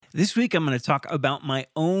This week, I'm going to talk about my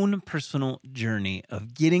own personal journey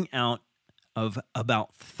of getting out of about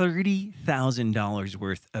 $30,000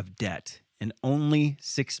 worth of debt in only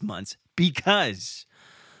 6 months because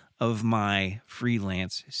of my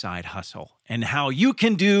freelance side hustle and how you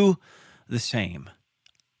can do the same.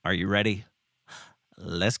 Are you ready?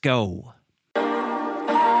 Let's go.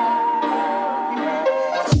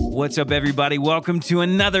 What's up, everybody? Welcome to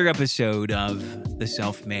another episode of the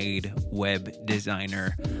Self-Made Web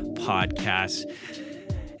Designer Podcast.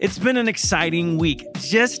 It's been an exciting week.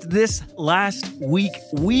 Just this last week,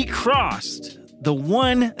 we crossed the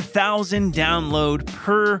 1,000 download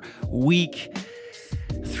per week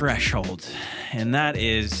threshold. And that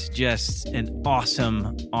is just an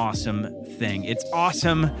awesome, awesome thing. It's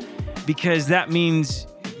awesome because that means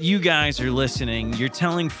you guys are listening, you're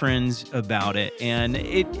telling friends about it, and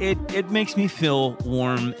it makes me feel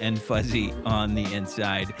warm and fuzzy on the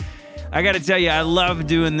inside. I got to tell you, I love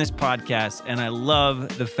doing this podcast, and I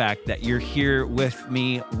love the fact that you're here with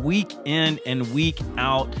me week in and week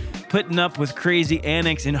out, putting up with crazy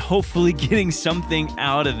antics and hopefully getting something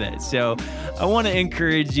out of it. So I want to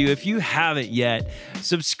encourage you, if you haven't yet,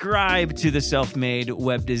 subscribe to the Self-Made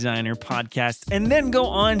Web Designer Podcast, and then go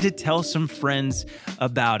on to tell some friends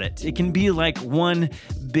about it. It can be like one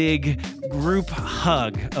big group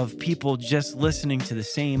hug of people just listening to the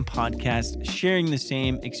same podcast, sharing the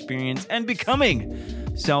same experience, and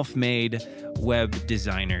becoming self-made web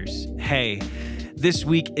designers. Hey, this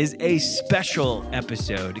week is a special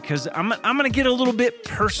episode because I'm going to get a little bit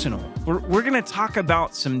personal. We're going to talk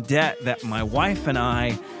about some debt that my wife and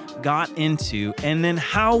I got into, and then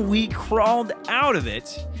how we crawled out of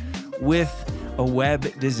it with a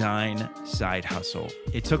web design side hustle.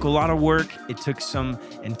 It took a lot of work. It took some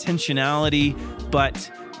intentionality,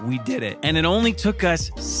 but we did it. And it only took us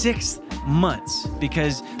 6 months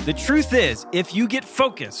because the truth is, if you get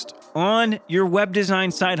focused on your web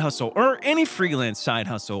design side hustle or any freelance side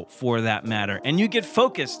hustle for that matter, and you get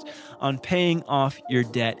focused on paying off your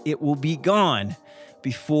debt, it will be gone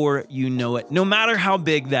before you know it, no matter how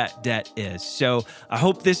big that debt is. So I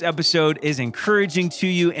hope this episode is encouraging to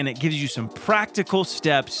you and it gives you some practical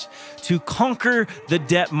steps to conquer the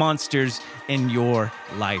debt monsters in your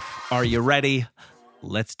life. Are you ready?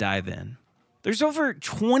 Let's dive in. There's over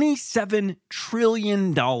 $27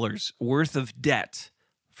 trillion worth of debt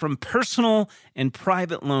from personal and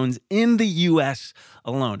private loans in the U.S.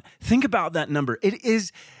 alone. Think about that number. It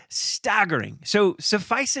is staggering. So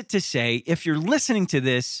suffice it to say, if you're listening to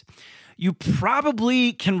this, you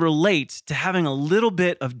probably can relate to having a little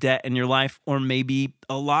bit of debt in your life, or maybe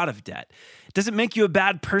a lot of debt. It doesn't make you a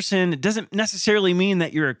bad person. It doesn't necessarily mean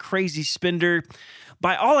that you're a crazy spender.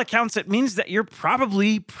 By all accounts, it means that you're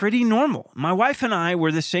probably pretty normal. My wife and I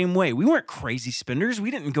were the same way. We weren't crazy spenders. We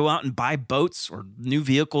didn't go out and buy boats or new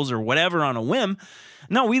vehicles or whatever on a whim.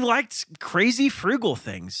 No, we liked crazy frugal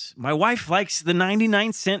things. My wife likes the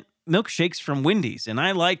 99-cent milkshakes from Wendy's, and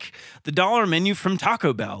I like the dollar menu from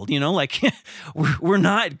Taco Bell. You know, like we're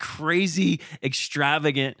not crazy,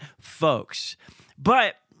 extravagant folks.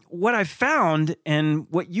 But what I found, and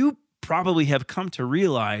what you probably have come to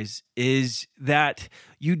realize, is that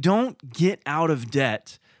you don't get out of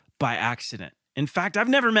debt by accident. In fact, I've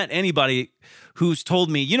never met anybody who's told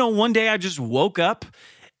me, you know, one day I just woke up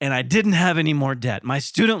and I didn't have any more debt. My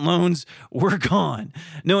student loans were gone.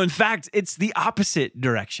 No, in fact, it's the opposite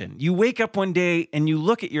direction. You wake up one day and you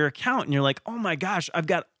look at your account and you're like, oh my gosh, I've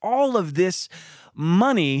got all of this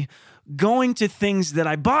money going to things that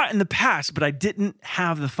I bought in the past, but I didn't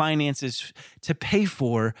have the finances to pay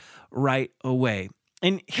for right away.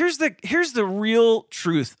 And here's the real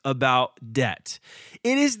truth about debt.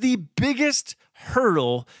 It is the biggest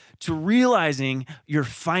hurdle to realizing your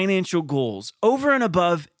financial goals over and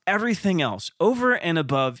above everything else, over and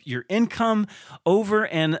above your income, over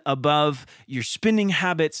and above your spending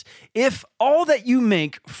habits. If all that you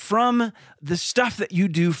make from the stuff that you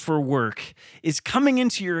do for work is coming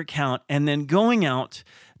into your account and then going out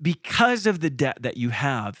because of the debt that you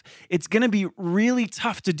have, it's going to be really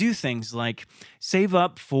tough to do things like save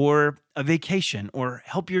up for a vacation, or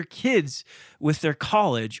help your kids with their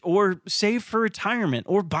college, or save for retirement,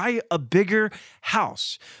 or buy a bigger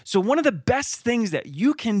house. So one of the best things that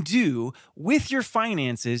you can do with your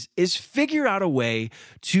finances is figure out a way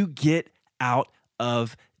to get out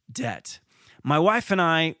of debt. My wife and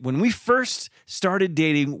I, when we first started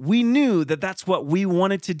dating, we knew that that's what we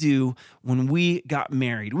wanted to do when we got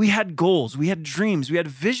married. We had goals, we had dreams, we had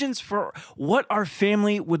visions for what our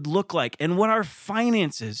family would look like and what our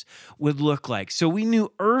finances would look like. So we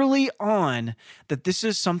knew early on that this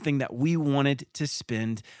is something that we wanted to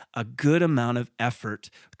spend a good amount of effort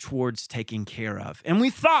towards taking care of. And we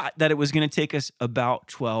thought that it was going to take us about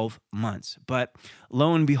 12 months. But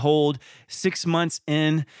lo and behold, 6 months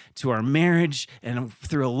into our marriage and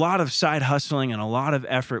through a lot of side hustling and a lot of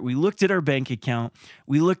effort, we looked at our bank account,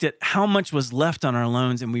 we looked at how much was left on our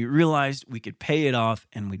loans, and we realized we could pay it off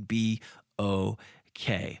and we'd be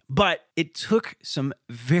okay. But it took some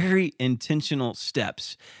very intentional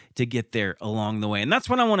steps to get there along the way. And that's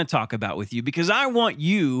what I want to talk about with you, because I want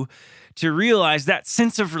you to realize that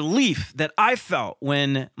sense of relief that I felt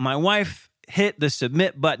when my wife hit the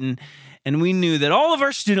submit button and we knew that all of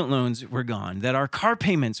our student loans were gone, that our car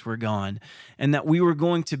payments were gone, and that we were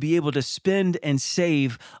going to be able to spend and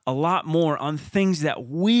save a lot more on things that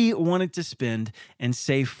we wanted to spend and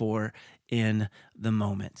save for in the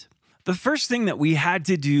moment. The first thing that we had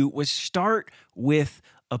to do was start with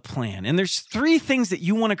a plan. And there's 3 things that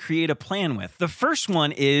you want to create a plan with. The first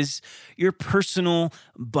one is your personal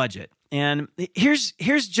budget. And here's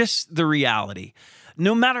just the reality.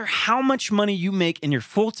 No matter how much money you make in your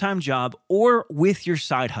full-time job or with your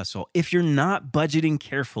side hustle, if you're not budgeting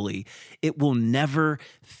carefully, it will never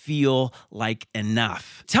feel like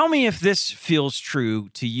enough. Tell me if this feels true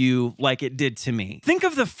to you like it did to me. Think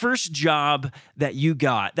of the first job that you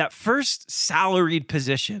got, that first salaried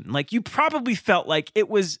position. Like you probably felt like it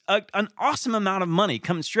was an awesome amount of money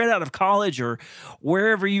coming straight out of college or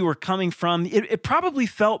wherever you were coming from. It probably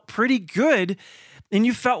felt pretty good. And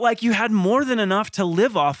you felt like you had more than enough to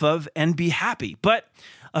live off of and be happy. But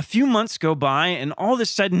a few months go by and all of a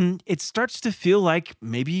sudden it starts to feel like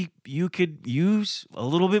maybe you could use a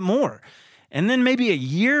little bit more. And then maybe a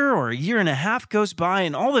year or a year and a half goes by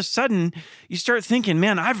and all of a sudden you start thinking,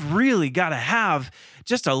 man, I've really got to have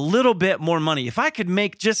just a little bit more money. If I could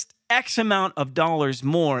make just X amount of dollars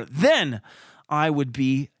more, then I would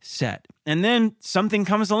be set. And then something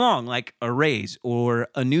comes along like a raise or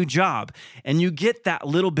a new job, and you get that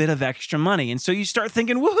little bit of extra money. And so you start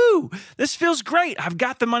thinking, woohoo, this feels great. I've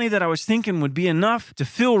got the money that I was thinking would be enough to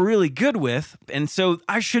feel really good with. And so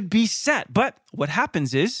I should be set. But what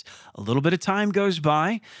happens is a little bit of time goes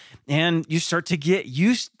by and you start to get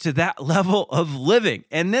used to that level of living.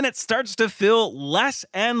 And then it starts to feel less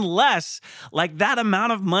and less like that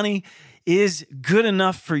amount of money is good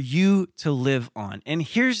enough for you to live on. And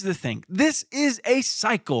here's the thing. This is a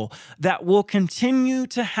cycle that will continue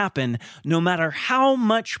to happen no matter how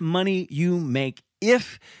much money you make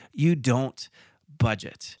if you don't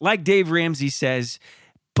budget. Like Dave Ramsey says,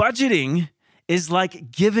 budgeting is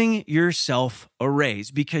like giving yourself a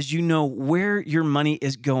raise because you know where your money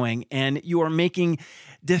is going and you are making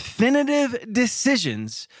definitive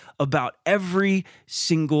decisions about every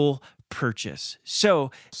single purchase.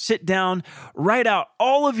 So sit down, write out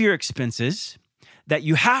all of your expenses that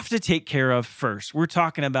you have to take care of first. We're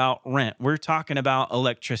talking about rent. We're talking about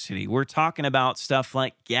electricity. We're talking about stuff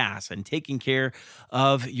like gas and taking care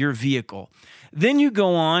of your vehicle. Then you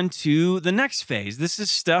go on to the next phase. This is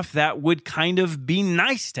stuff that would kind of be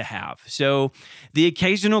nice to have. So the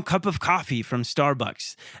occasional cup of coffee from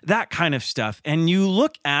Starbucks, that kind of stuff. And you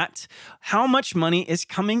look at how much money is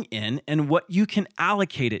coming in and what you can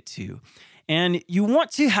allocate it to. And you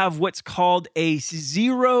want to have what's called a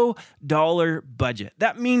 $0 budget.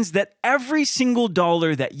 That means that every single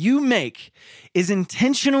dollar that you make is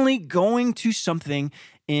intentionally going to something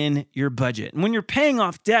in your budget. And when you're paying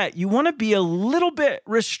off debt, you want to be a little bit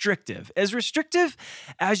restrictive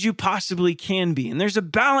as you possibly can be. And there's a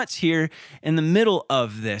balance here in the middle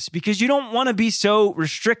of this because you don't want to be so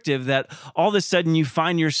restrictive that all of a sudden you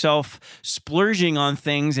find yourself splurging on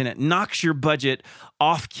things and it knocks your budget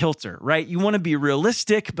off kilter, right? You want to be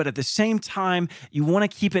realistic, but at the same time, you want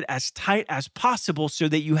to keep it as tight as possible so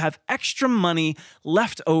that you have extra money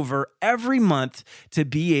left over every month to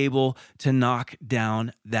be able to knock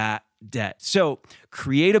down that debt. So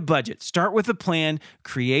create a budget. Start with a plan,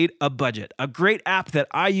 create a budget. A great app that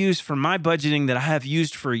I use for my budgeting that I have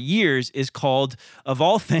used for years is called, of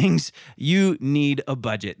all things, You Need a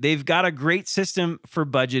Budget. They've got a great system for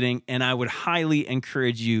budgeting, and I would highly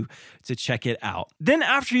encourage you to check it out. Then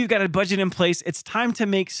after you've got a budget in place, it's time to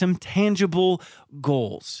make some tangible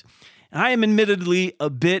goals. I am admittedly a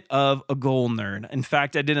bit of a goal nerd. In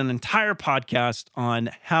fact, I did an entire podcast on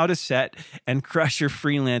how to set and crush your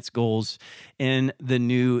freelance goals in the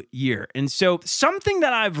new year. And so something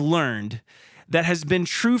that I've learned that has been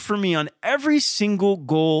true for me on every single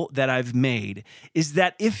goal that I've made is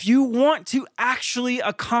that if you want to actually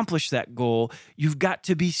accomplish that goal, you've got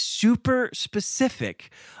to be super specific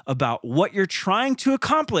about what you're trying to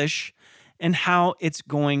accomplish and how it's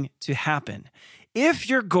going to happen. If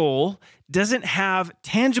your goal doesn't have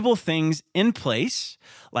tangible things in place,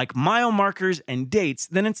 like mile markers and dates,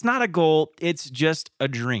 then it's not a goal, it's just a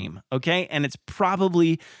dream, okay? And it's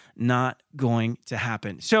probably not going to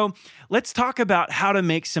happen. So let's talk about how to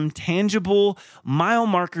make some tangible mile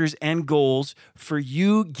markers and goals for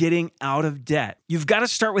you getting out of debt. You've got to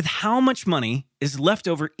start with how much money is left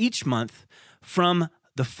over each month from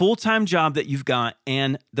the full-time job that you've got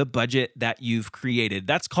and the budget that you've created.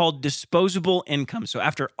 That's called disposable income. So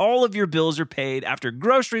after all of your bills are paid, after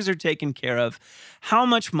groceries are taken care of, how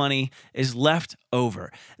much money is left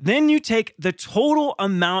over? Then you take the total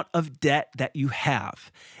amount of debt that you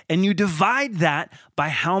have and you divide that by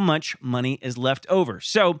how much money is left over.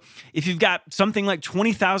 So if you've got something like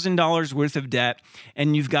 $20,000 worth of debt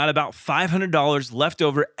and you've got about $500 left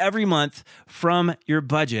over every month from your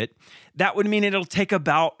budget, that would mean it'll take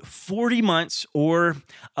about 40 months or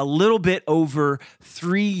a little bit over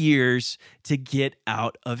 3 years to get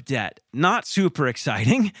out of debt. Not super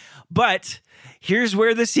exciting, but here's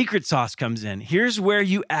where the secret sauce comes in. Here's where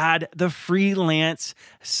you add the freelance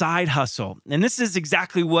side hustle. And this is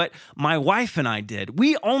exactly what my wife and I did.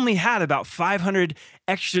 We only had about $500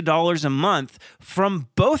 extra a month from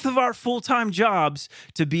both of our full-time jobs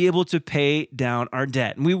to be able to pay down our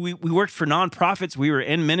debt. And we worked for nonprofits. We were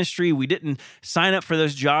in ministry. We didn't sign up for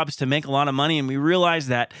those jobs to make a lot of money. And we realized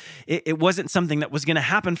that it wasn't something that was going to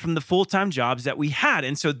happen from the full-time jobs that we had.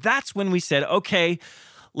 And so that's when we said, okay,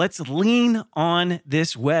 let's lean on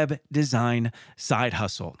this web design side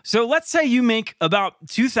hustle. So let's say you make about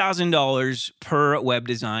 $2,000 per web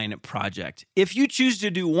design project. If you choose to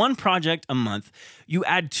do one project a month, you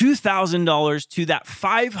add $2,000 to that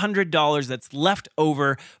 $500 that's left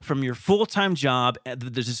over from your full-time job, the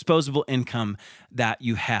disposable income that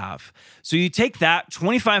you have. So you take that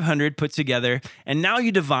 $2,500 put together, and now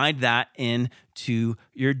you divide that into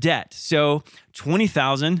your debt. So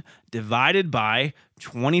 $20,000 divided by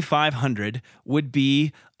 $2,500 would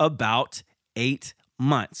be about 8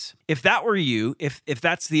 months. If that were you, if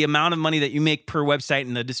that's the amount of money that you make per website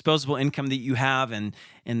and the disposable income that you have and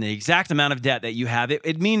the exact amount of debt that you have,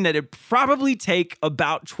 it'd mean that it'd probably take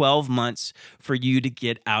about 12 months for you to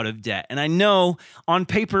get out of debt. And I know on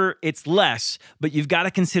paper it's less, but you've got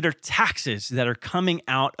to consider taxes that are coming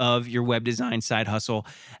out of your web design side hustle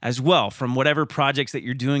as well. From whatever projects that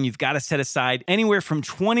you're doing, you've got to set aside anywhere from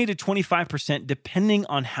 20 to 25% depending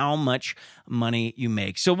on how much money you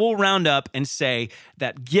make. So we'll round up and say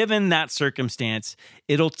that given that circumstance,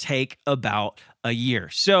 it'll take about a year.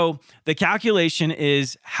 So the calculation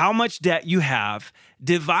is how much debt you have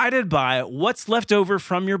divided by what's left over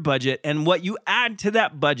from your budget and what you add to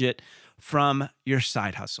that budget from your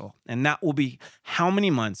side hustle. And that will be how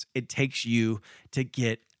many months it takes you to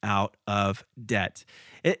get out of debt.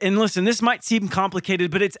 And listen, this might seem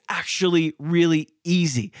complicated, but it's actually really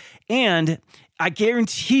easy. And I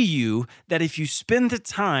guarantee you that if you spend the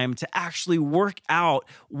time to actually work out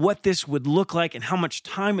what this would look like and how much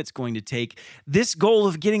time it's going to take, this goal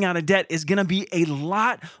of getting out of debt is going to be a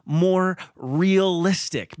lot more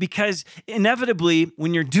realistic, because inevitably,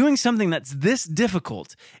 when you're doing something that's this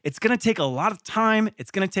difficult, it's going to take a lot of time. It's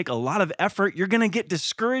going to take a lot of effort. You're going to get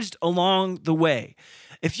discouraged along the way.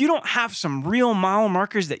 If you don't have some real mile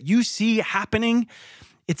markers that you see happening,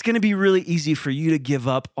 it's going to be really easy for you to give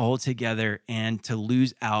up altogether and to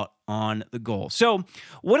lose out on the goal. So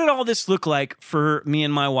what did all this look like for me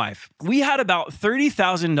and my wife? We had about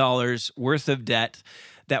 $30,000 worth of debt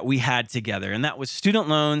that we had together, and that was student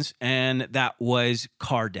loans and that was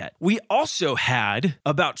car debt. We also had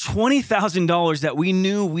about $20,000 that we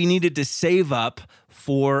knew we needed to save up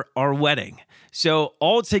for our wedding. So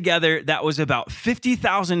altogether, that was about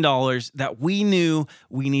 $50,000 that we knew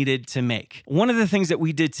we needed to make. One of the things that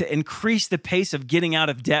we did to increase the pace of getting out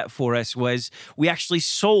of debt for us was we actually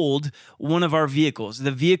sold one of our vehicles.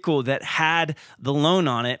 The vehicle that had the loan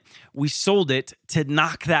on it, we sold it to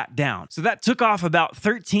knock that down. So that took off about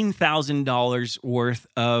 $13,000 worth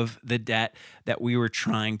of the debt that we were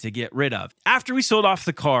trying to get rid of. After we sold off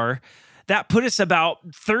the car, that put us about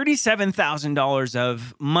 $37,000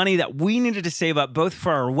 of money that we needed to save up both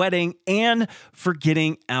for our wedding and for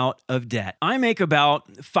getting out of debt. I make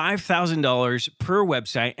about $5,000 per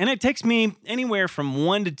website, and it takes me anywhere from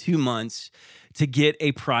 1 to 2 months to get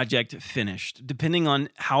a project finished, depending on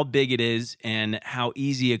how big it is and how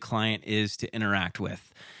easy a client is to interact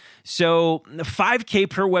with. So $5K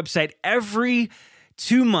per website every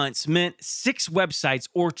 2 months meant 6 websites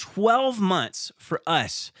or 12 months for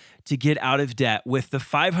us to get out of debt with the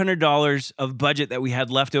 $500 of budget that we had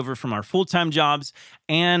left over from our full-time jobs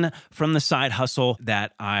and from the side hustle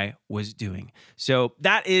that I was doing. So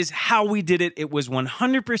that is how we did it. It was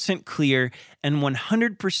 100% clear and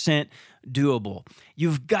 100% doable.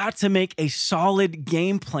 You've got to make a solid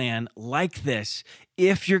game plan like this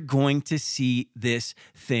if you're going to see this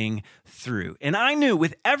thing through. And I knew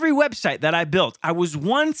with every website that I built, I was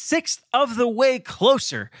 1/6 of the way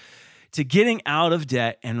closer to getting out of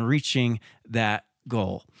debt and reaching that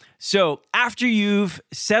goal. So after you've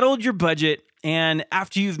settled your budget and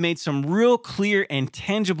after you've made some real clear and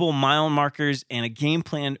tangible mile markers and a game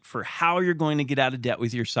plan for how you're going to get out of debt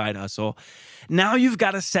with your side hustle, now you've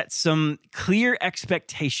got to set some clear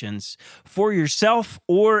expectations for yourself,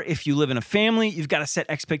 or if you live in a family, you've got to set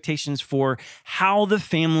expectations for how the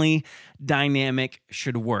family dynamic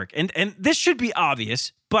should work. And this should be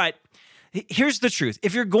obvious, but here's the truth.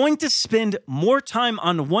 If you're going to spend more time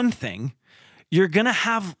on one thing, you're going to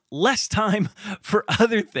have less time for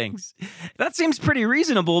other things. That seems pretty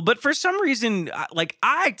reasonable, but for some reason,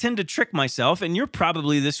 I tend to trick myself, and you're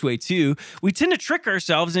probably this way too. We tend to trick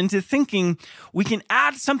ourselves into thinking we can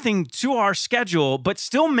add something to our schedule, but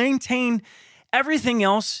still maintain everything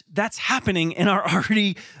else that's happening in our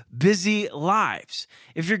already busy lives.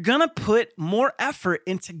 If you're going to put more effort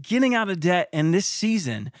into getting out of debt in this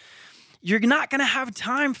season, you're not going to have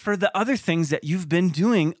time for the other things that you've been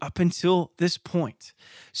doing up until this point.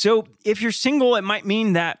 So if you're single, it might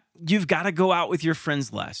mean that you've got to go out with your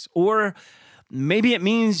friends less. Or maybe it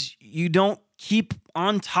means you don't keep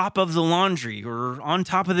on top of the laundry or on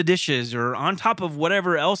top of the dishes or on top of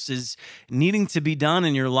whatever else is needing to be done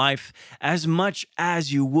in your life as much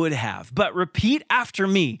as you would have. But repeat after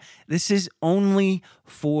me. This is only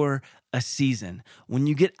for a season. When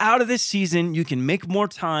you get out of this season, you can make more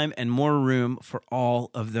time and more room for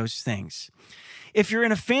all of those things. If you're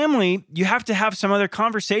in a family, you have to have some other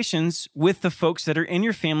conversations with the folks that are in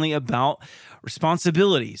your family about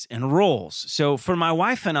responsibilities and roles. So for my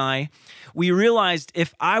wife and I, we realized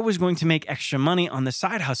if I was going to make extra money on the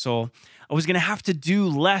side hustle, I was going to have to do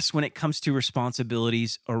less when it comes to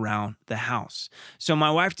responsibilities around the house. So my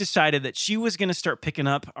wife decided that she was going to start picking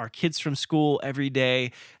up our kids from school every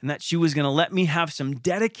day and that she was going to let me have some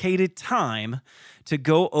dedicated time to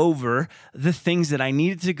go over the things that I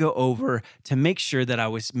needed to go over to make sure that I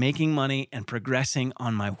was making money and progressing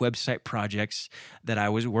on my website projects that I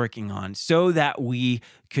was working on so that we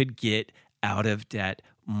could get out of debt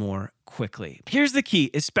more quickly. Here's the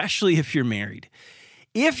key, especially if you're married.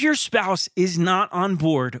 If your spouse is not on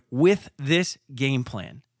board with this game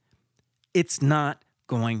plan, it's not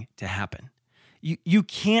going to happen. You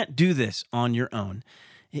can't do this on your own.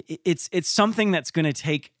 It's something that's going to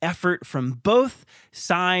take effort from both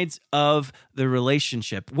sides of the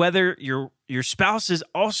relationship, whether your spouse is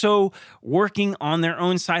also working on their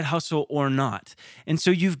own side hustle or not. And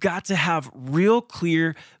so you've got to have real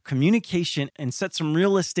clear communication and set some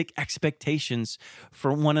realistic expectations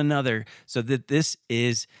for one another so that this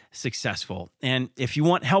is successful. And if you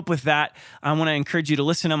want help with that, I want to encourage you to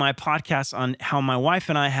listen to my podcast on how my wife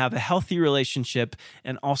and I have a healthy relationship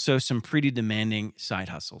and also some pretty demanding side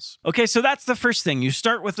hustles. Okay, so that's the first thing. You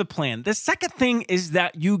start with a plan. The second thing is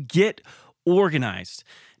that you get organized.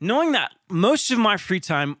 Knowing that most of my free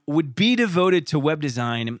time would be devoted to web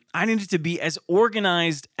design, I needed to be as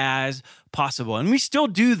organized as possible. And we still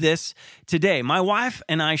do this today. My wife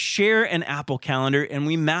and I share an Apple Calendar and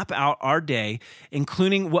we map out our day,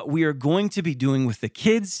 including what we are going to be doing with the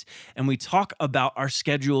kids. And we talk about our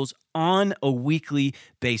schedules on a weekly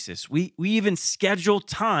basis. We even schedule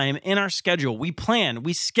time in our schedule.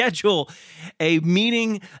 We schedule a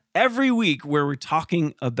meeting every week where we're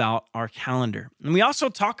talking about our calendar. And we also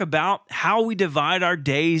talk about how we divide our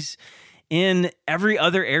days in every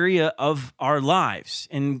other area of our lives.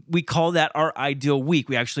 And we call that our ideal week.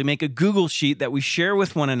 We actually make a Google sheet that we share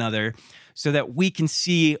with one another so that we can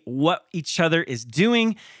see what each other is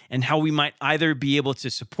doing and how we might either be able to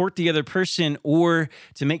support the other person or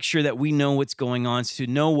to make sure that we know what's going on, to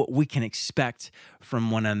know what we can expect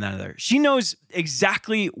from one another. She knows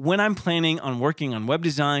exactly when I'm planning on working on web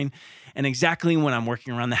design and exactly when I'm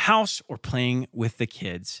working around the house or playing with the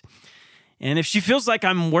kids. And if she feels like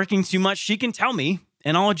I'm working too much, she can tell me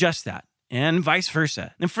and I'll adjust that, and vice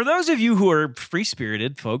versa. And for those of you who are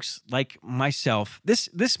free-spirited folks like myself,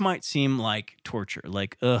 this might seem like torture.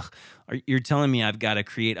 Like, you're telling me I've got to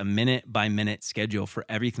create a minute-by-minute schedule for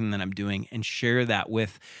everything that I'm doing and share that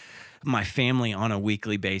with my family on a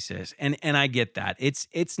weekly basis. And I get that.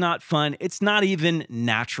 It's not fun. It's not even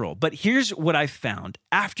natural. But here's what I found.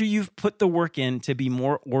 After you've put the work in to be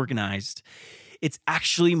more organized, it's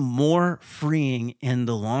actually more freeing in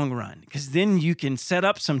the long run, because then you can set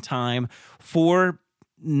up some time for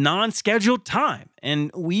non-scheduled time.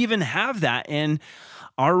 And we even have that in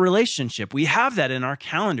our relationship. We have that in our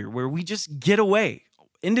calendar where we just get away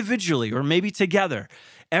individually or maybe together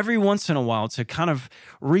every once in a while to kind of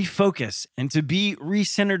refocus and to be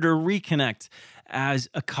recentered or reconnect as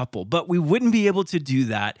a couple. But we wouldn't be able to do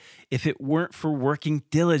that if it weren't for working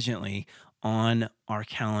diligently on our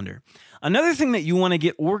calendar. Another thing that you want to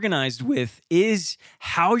get organized with is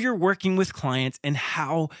how you're working with clients and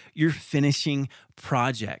how you're finishing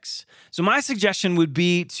projects. So my suggestion would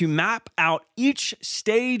be to map out each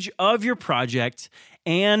stage of your project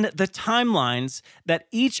and the timelines that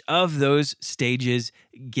each of those stages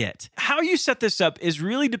get. How you set this up is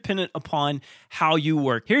really dependent upon how you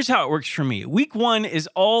work. Here's how it works for me. Week 1 is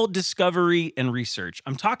all discovery and research.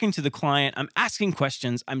 I'm talking to the client, I'm asking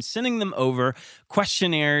questions, I'm sending them over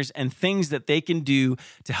questionnaires and things that they can do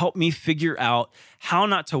to help me figure out how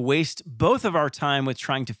not to waste both of our time with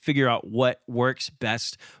trying to figure out what works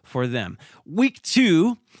best for them. Week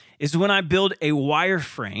 2 is when I build a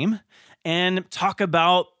wireframe and talk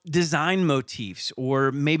about design motifs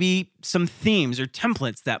or maybe some themes or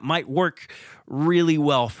templates that might work really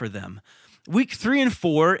well for them. Week 3 and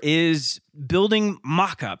 4 is building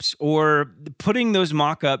mock-ups or putting those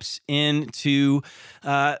mock-ups into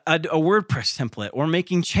a WordPress template or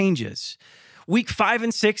making changes. Week 5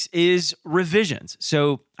 and 6 is revisions.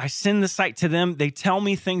 So I send the site to them. They tell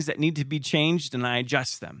me things that need to be changed and I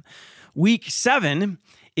adjust them. Week 7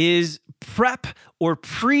 is prep or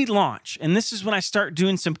pre-launch. And this is when I start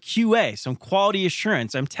doing some QA, some quality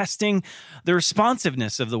assurance. I'm testing the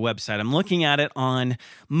responsiveness of the website. I'm looking at it on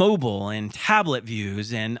mobile and tablet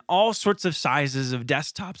views and all sorts of sizes of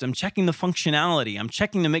desktops. I'm checking the functionality. I'm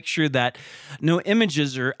checking to make sure that no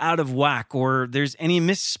images are out of whack or there's any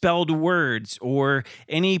misspelled words or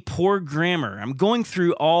any poor grammar. I'm going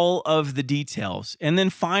through all of the details. And then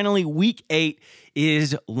finally, week 8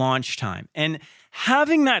 is launch time. And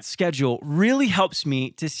having that schedule really helps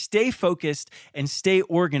me to stay focused and stay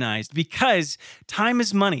organized, because time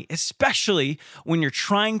is money, especially when you're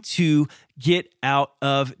trying to get out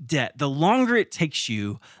of debt. The longer it takes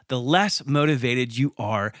you, the less motivated you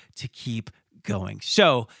are to keep going.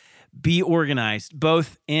 So be organized,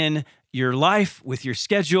 both in your life, with your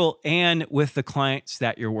schedule, and with the clients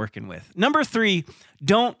that you're working with. Number 3,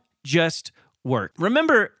 don't just work.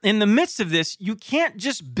 Remember, in the midst of this, you can't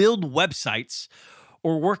just build websites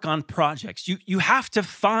or work on projects. You have to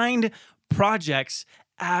find projects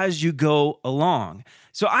as you go along.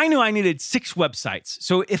 So I knew I needed 6 websites.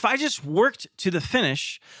 So if I just worked to the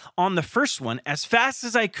finish on the first one as fast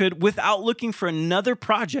as I could without looking for another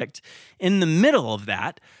project in the middle of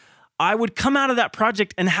that, I would come out of that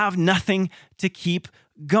project and have nothing to keep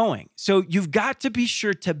going. So you've got to be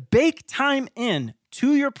sure to bake time in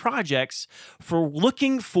to your projects for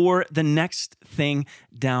looking for the next thing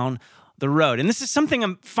down the road. And this is something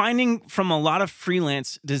I'm finding from a lot of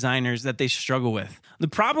freelance designers that they struggle with. The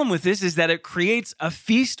problem with this is that it creates a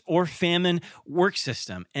feast or famine work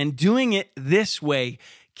system, and doing it this way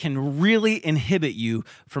can really inhibit you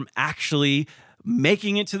from actually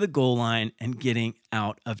making it to the goal line and getting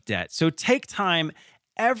out of debt. So take time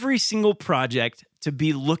every single project to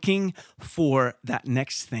be looking for that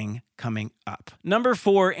next thing coming up. Number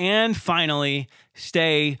 4, and finally,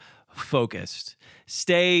 stay focused.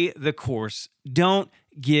 Stay the course. Don't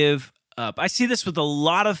give up. I see this with a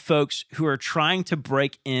lot of folks who are trying to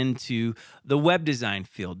break into the web design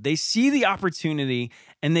field. They see the opportunity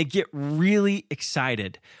and they get really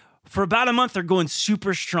excited. For about a month, they're going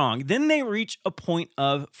super strong. Then they reach a point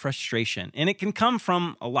of frustration, and it can come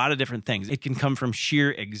from a lot of different things. It can come from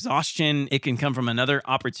sheer exhaustion. It can come from another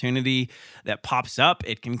opportunity that pops up.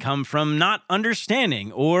 It can come from not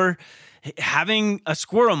understanding or having a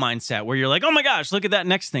squirrel mindset where you're like, oh my gosh, look at that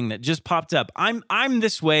next thing that just popped up. I'm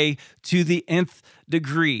this way to the nth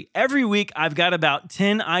degree. Every week, I've got about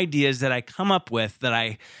 10 ideas that I come up with that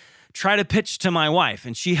I try to pitch to my wife,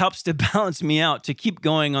 and she helps to balance me out to keep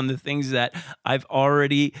going on the things that I've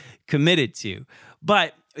already committed to.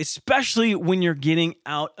 But especially when you're getting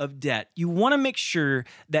out of debt, you want to make sure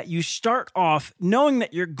that you start off knowing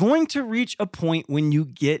that you're going to reach a point when you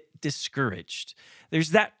get discouraged.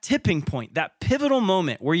 There's that tipping point, that pivotal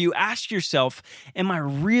moment where you ask yourself, am I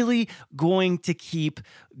really going to keep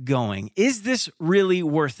going? Is this really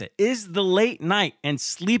worth it? Is the late night and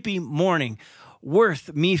sleepy morning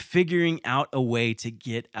worth me figuring out a way to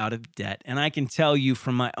get out of debt. And I can tell you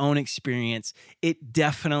from my own experience, it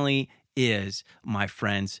definitely is, my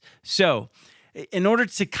friends. So in order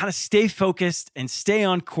to kind of stay focused and stay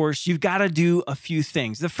on course, you've got to do a few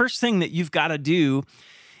things. The first thing that you've got to do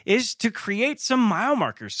is to create some mile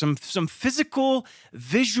markers, some physical,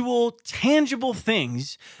 visual, tangible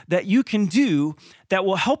things that you can do that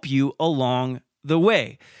will help you along the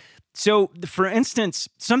way. So, for instance,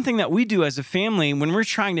 something that we do as a family when we're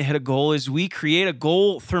trying to hit a goal is we create a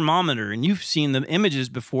goal thermometer. And you've seen the images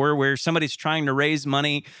before where somebody's trying to raise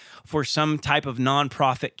money for some type of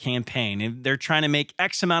nonprofit campaign. And they're trying to make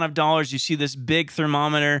X amount of dollars. You see this big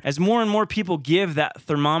thermometer. As more and more people give, that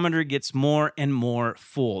thermometer gets more and more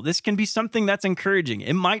full. This can be something that's encouraging.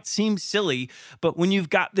 It might seem silly, but when you've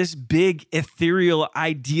got this big ethereal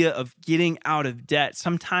idea of getting out of debt,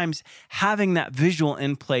 sometimes having that visual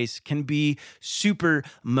in place can be super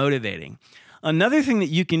motivating. Another thing that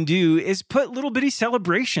you can do is put little bitty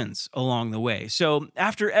celebrations along the way. So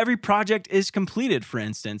after every project is completed, for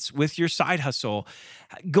instance, with your side hustle,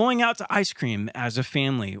 going out to ice cream as a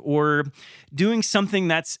family or doing something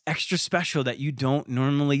that's extra special that you don't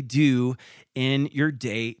normally do in your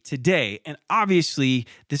day to day. And obviously,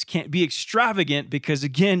 this can't be extravagant because,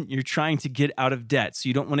 again, you're trying to get out of debt. So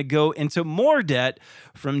you don't want to go into more debt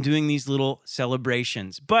from doing these little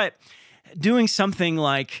celebrations. But doing something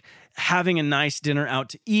like having a nice dinner out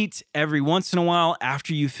to eat every once in a while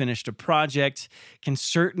after you finished a project can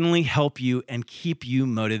certainly help you and keep you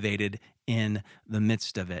motivated in the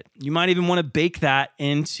midst of it. You might even want to bake that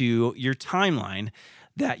into your timeline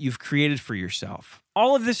that you've created for yourself.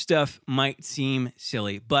 All of this stuff might seem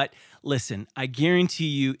silly, but listen, I guarantee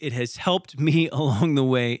you it has helped me along the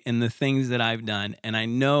way in the things that I've done, and I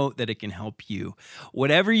know that it can help you.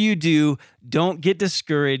 Whatever you do, don't get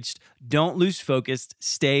discouraged, don't lose focus,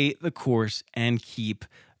 stay the course, and keep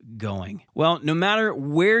going. Well, no matter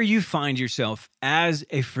where you find yourself as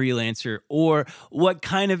a freelancer or what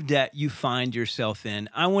kind of debt you find yourself in,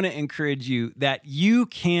 I want to encourage you that you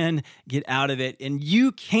can get out of it and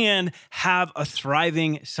you can have a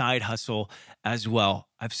thriving side hustle as well.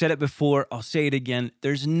 I've said it before, I'll say it again.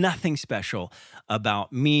 There's nothing special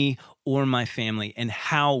about me or my family and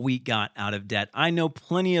how we got out of debt. I know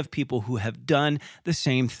plenty of people who have done the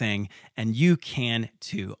same thing, and you can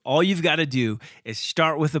too. All you've got to do is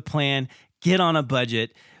start with a plan, get on a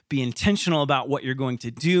budget, be intentional about what you're going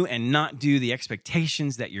to do and not do, the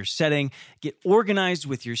expectations that you're setting. Get organized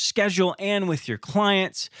with your schedule and with your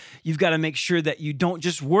clients. You've got to make sure that you don't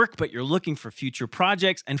just work, but you're looking for future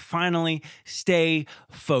projects. And finally, stay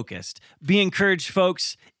focused. Be encouraged,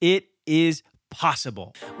 folks. It is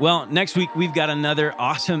possible. Well, next week, we've got another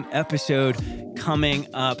awesome episode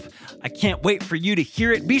coming up. I can't wait for you to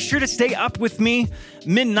hear it. Be sure to stay up with me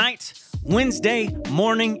midnight Wednesday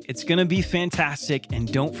morning. It's going to be fantastic.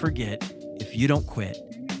 And don't forget, if you don't quit,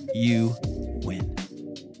 you win.